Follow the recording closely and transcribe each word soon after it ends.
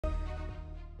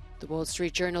The Wall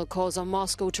Street Journal calls on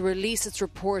Moscow to release its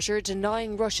reporter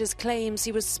denying Russia's claims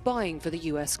he was spying for the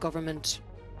US government.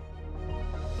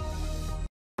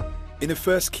 In a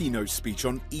first keynote speech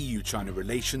on EU-China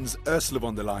relations, Ursula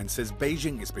von der Leyen says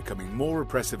Beijing is becoming more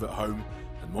repressive at home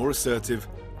and more assertive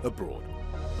abroad.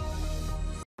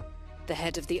 The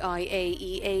head of the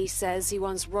IAEA says he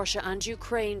wants Russia and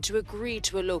Ukraine to agree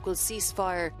to a local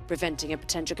ceasefire, preventing a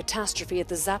potential catastrophe at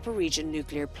the Zaporizhzhia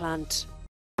nuclear plant.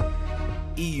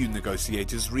 EU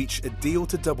negotiators reach a deal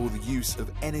to double the use of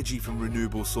energy from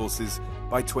renewable sources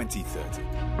by 2030.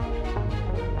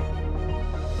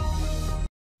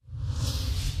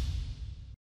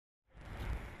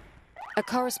 A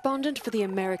correspondent for the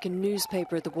American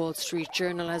newspaper The Wall Street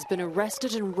Journal has been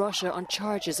arrested in Russia on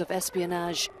charges of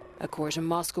espionage. A court in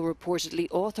Moscow reportedly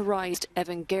authorized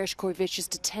Evan Gershkovich's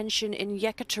detention in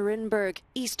Yekaterinburg,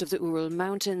 east of the Ural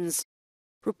Mountains.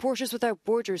 Reporters Without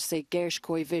Borders say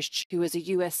Gershkovich, who is a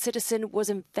US citizen, was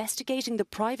investigating the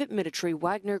private military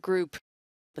Wagner Group.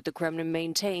 But the Kremlin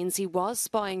maintains he was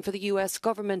spying for the US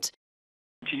government.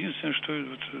 Единственное, что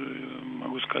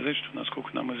могу сказать, что,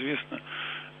 насколько нам известно,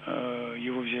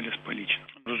 его взяли с поличным.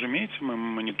 Разумеется, мы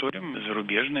мониторим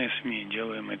зарубежные СМИ,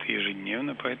 делаем это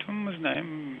ежедневно, поэтому мы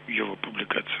знаем его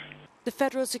публикации. The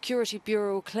Federal Security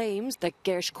Bureau claims that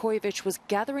Gershkovich was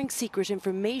gathering secret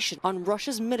information on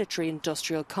Russia's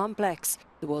military-industrial complex.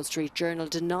 The Wall Street Journal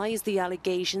denies the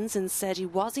allegations and said he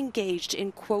was engaged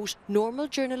in, quote, normal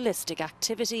journalistic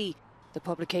activity. The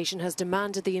publication has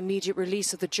demanded the immediate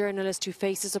release of the journalist, who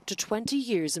faces up to 20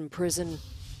 years in prison.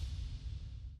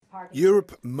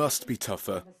 Europe must be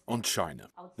tougher on China.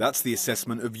 That's the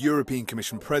assessment of European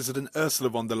Commission President Ursula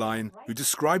von der Leyen, who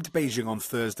described Beijing on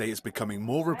Thursday as becoming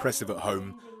more repressive at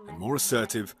home and more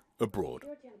assertive abroad.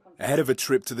 Ahead of a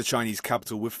trip to the Chinese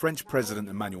capital with French President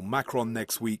Emmanuel Macron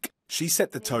next week, she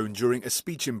set the tone during a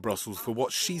speech in Brussels for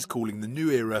what she's calling the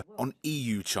new era on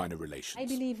EU-China relations. I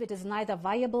believe it is neither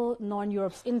viable nor in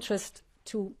Europe's interest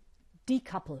to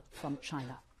decouple from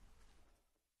China.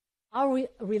 Our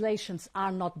relations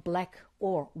are not black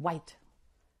or white,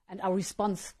 and our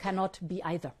response cannot be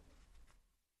either.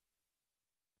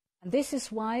 And this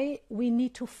is why we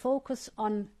need to focus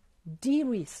on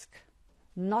de-risk,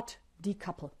 not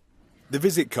decouple. The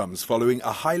visit comes following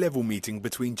a high-level meeting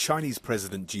between Chinese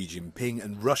President Xi Jinping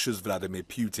and Russia's Vladimir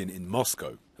Putin in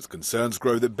Moscow, as concerns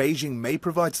grow that Beijing may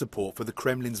provide support for the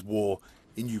Kremlin's war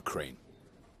in Ukraine.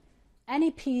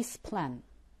 Any peace plan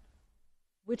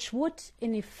which would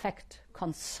in effect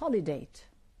consolidate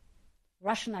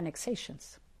Russian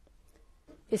annexations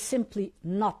is simply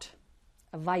not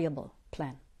a viable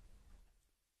plan.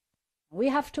 We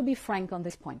have to be frank on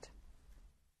this point.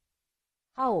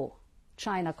 How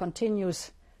China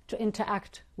continues to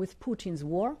interact with Putin's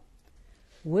war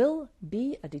will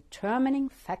be a determining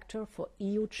factor for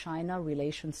EU-China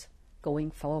relations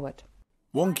going forward.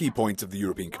 One key point of the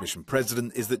European Commission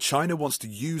President is that China wants to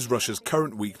use Russia's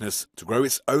current weakness to grow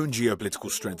its own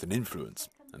geopolitical strength and influence,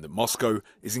 and that Moscow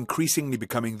is increasingly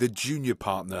becoming the junior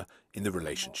partner in the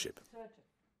relationship.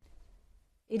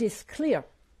 It is clear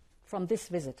from this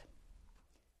visit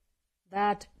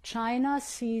that China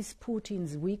sees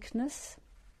Putin's weakness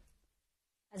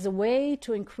as a way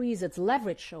to increase its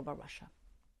leverage over Russia.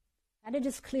 And it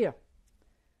is clear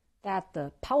that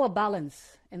the power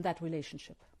balance in that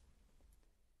relationship,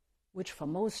 which for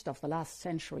most of the last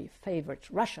century favored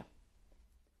Russia,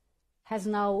 has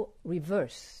now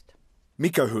reversed.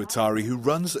 Mikko Huhtamäki, who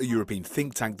runs a European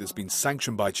think tank that's been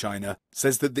sanctioned by China,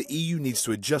 says that the EU needs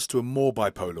to adjust to a more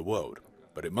bipolar world,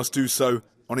 but it must do so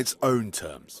on its own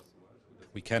terms.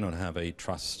 We cannot have a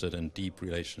trusted and deep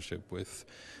relationship with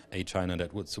a China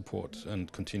that would support and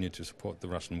continue to support the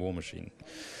Russian war machine.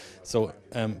 So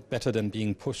better than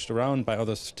being pushed around by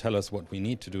others to tell us what we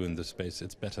need to do in this space,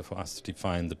 it's better for us to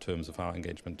define the terms of our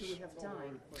engagement. Do we have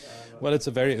time? Well, it's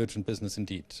a very urgent business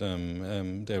indeed.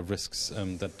 There are risks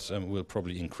that will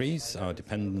probably increase. Our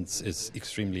dependence is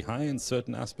extremely high in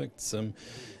certain aspects.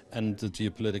 And the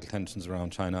geopolitical tensions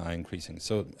around China are increasing.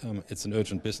 So it's an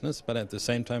urgent business, but at the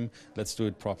same time, let's do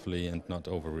it properly and not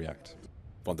overreact.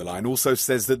 Von der Leyen also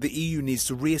says that the EU needs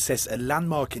to reassess a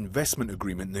landmark investment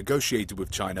agreement negotiated with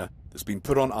China that's been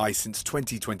put on ice since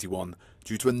 2021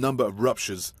 due to a number of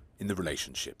ruptures in the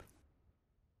relationship.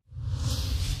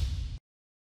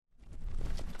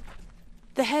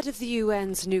 The head of the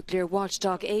UN's nuclear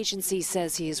watchdog agency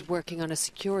says he is working on a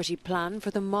security plan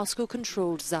for the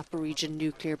Moscow-controlled Zaporizhzhia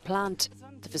nuclear plant.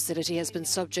 The facility has been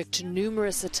subject to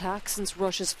numerous attacks since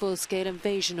Russia's full-scale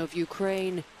invasion of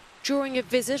Ukraine. During a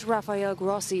visit, Rafael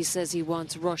Grossi says he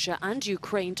wants Russia and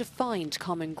Ukraine to find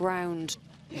common ground.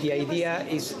 The idea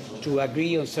is to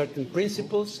agree on certain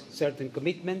principles, certain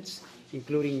commitments,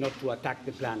 including not to attack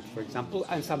the plant, for example,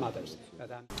 and some others.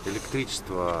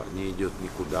 Электричество не идет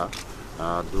никуда.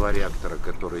 Два реактора,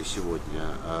 которые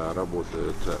сегодня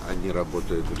работают, они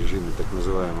работают в режиме так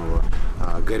называемого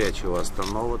горячего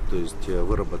останова, то есть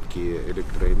выработки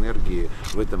электроэнергии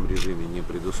в этом режиме не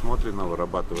предусмотрено,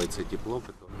 вырабатывается тепло.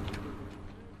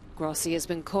 Grossi has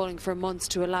been calling for months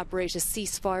to elaborate a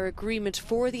ceasefire agreement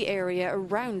for the area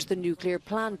around the nuclear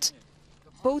plant.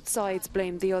 Both sides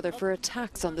blame the other for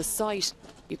attacks on the site.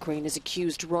 Ukraine has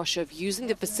accused Russia of using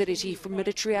the facility for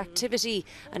military activity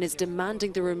and is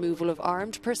demanding the removal of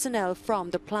armed personnel from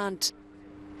the plant.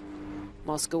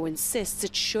 Moscow insists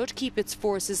it should keep its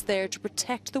forces there to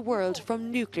protect the world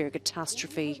from nuclear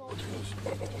catastrophe.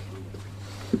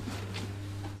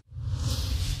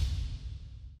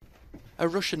 A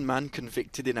Russian man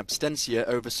convicted in absentia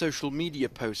over social media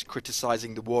posts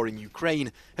criticising the war in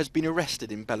Ukraine has been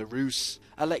arrested in Belarus.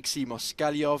 Alexei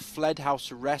Moskalyov fled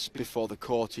house arrest before the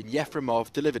court in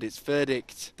Yefremov delivered its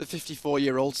verdict. The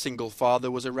 54-year-old single father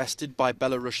was arrested by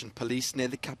Belarusian police near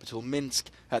the capital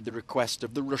Minsk at the request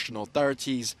of the Russian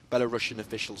authorities, Belarusian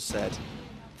officials said.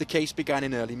 The case began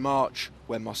in early March,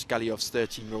 when Moskalyov's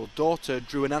 13-year-old daughter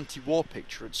drew an anti-war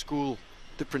picture at school.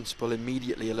 The principal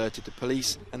immediately alerted the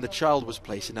police and the child was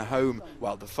placed in a home,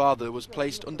 while the father was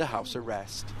placed under house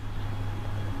arrest.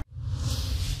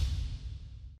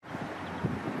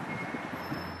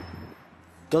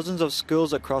 Dozens of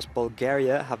schools across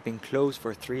Bulgaria have been closed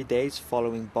for 3 days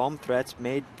following bomb threats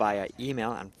made via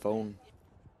email and phone.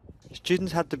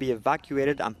 Students had to be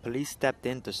evacuated and police stepped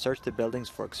in to search the buildings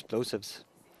for explosives.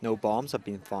 No bombs have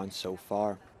been found so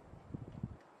far.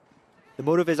 The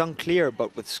motive is unclear,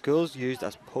 but with schools used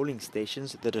as polling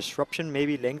stations, the disruption may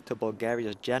be linked to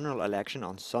Bulgaria's general election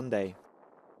on Sunday.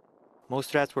 Most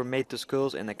threats were made to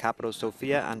schools in the capital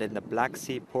Sofia and in the Black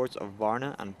Sea ports of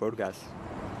Varna and Burgas.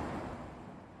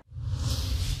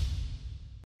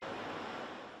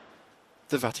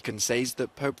 The Vatican says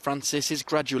that Pope Francis is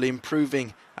gradually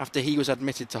improving after he was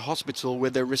admitted to hospital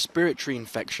with a respiratory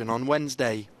infection on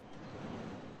Wednesday.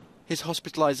 His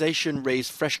hospitalisation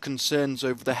raised fresh concerns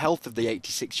over the health of the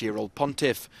 86-year-old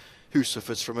pontiff, who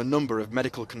suffers from a number of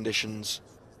medical conditions.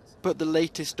 But the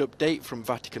latest update from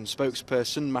Vatican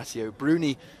spokesperson Matteo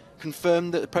Bruni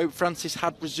confirmed that Pope Francis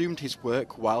had resumed his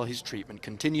work while his treatment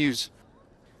continues.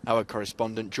 Our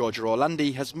correspondent Giorgia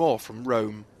Orlandi has more from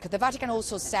Rome. The Vatican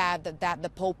also said that the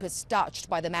Pope is touched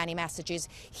by the many messages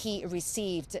he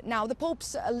received. Now, the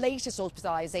Pope's latest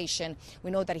hospitalization,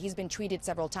 we know that he's been treated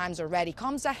several times already,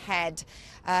 comes ahead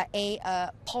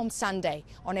Palm Sunday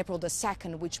on April the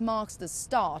 2nd, which marks the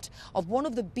start of one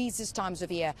of the busiest times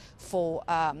of year for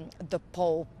the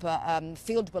Pope,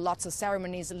 filled with lots of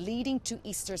ceremonies leading to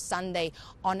Easter Sunday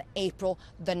on April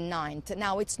the 9th.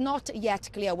 Now, it's not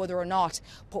yet clear whether or not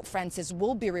Pope Francis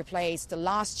will be replaced.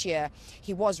 Last year,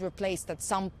 he was replaced at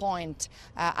some point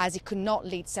as he could not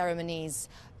lead ceremonies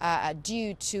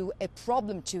due to a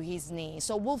problem to his knee.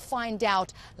 So we'll find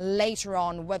out later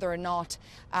on whether or not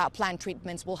planned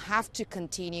treatments will have to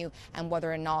continue and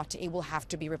whether or not it will have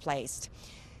to be replaced.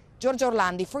 Giorgia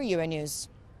Orlandi for Euronews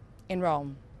in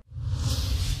Rome.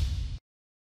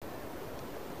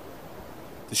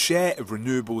 The share of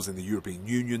renewables in the European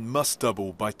Union must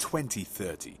double by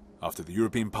 2030. After the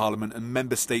European Parliament and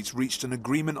Member States reached an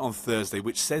agreement on Thursday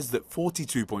which says that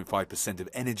 42.5% of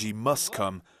energy must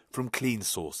come from clean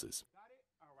sources.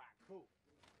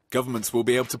 Governments will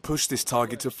be able to push this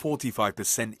target to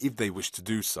 45% if they wish to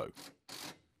do so.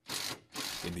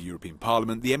 In the European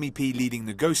Parliament, the MEP leading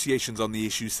negotiations on the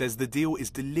issue says the deal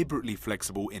is deliberately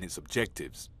flexible in its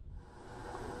objectives.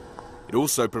 It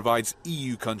also provides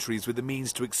EU countries with the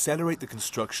means to accelerate the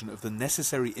construction of the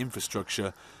necessary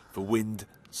infrastructure for wind,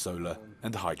 solar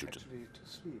and hydrogen.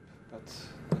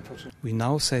 We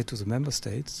now say to the member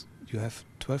states, you have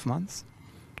 12 months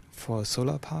for a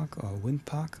solar park or a wind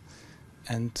park,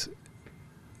 and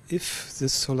if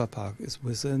this solar park is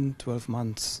within 12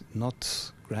 months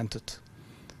not granted,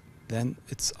 then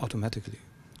it's automatically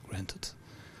granted.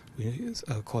 We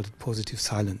call it positive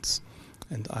silence,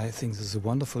 and I think this is a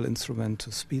wonderful instrument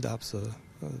to speed up the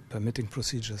permitting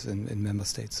procedures in member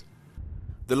states.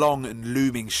 The long and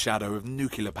looming shadow of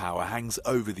nuclear power hangs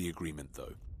over the agreement,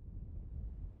 though.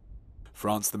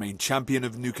 France, the main champion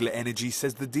of nuclear energy,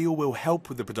 says the deal will help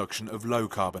with the production of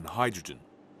low-carbon hydrogen.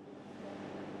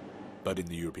 But in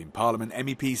the European Parliament,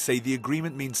 MEPs say the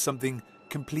agreement means something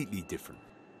completely different.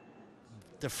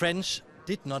 The French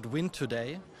did not win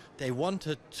today. They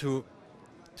wanted to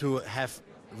have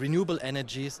renewable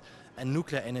energies and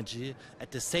nuclear energy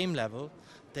at the same level.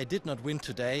 They did not win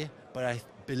today, but I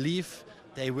believe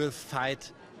they will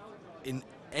fight in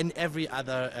every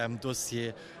other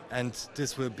dossier, and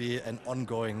this will be an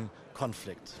ongoing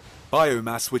conflict.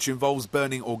 Biomass, which involves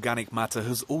burning organic matter,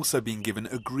 has also been given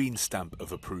a green stamp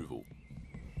of approval.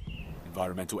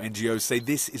 Environmental NGOs say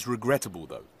this is regrettable,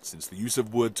 though, since the use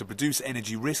of wood to produce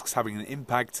energy risks having an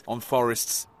impact on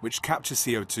forests, which capture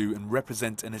CO2 and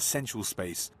represent an essential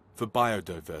space for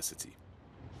biodiversity.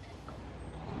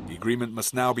 The agreement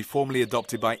must now be formally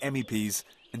adopted by MEPs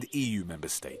and EU member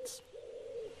states.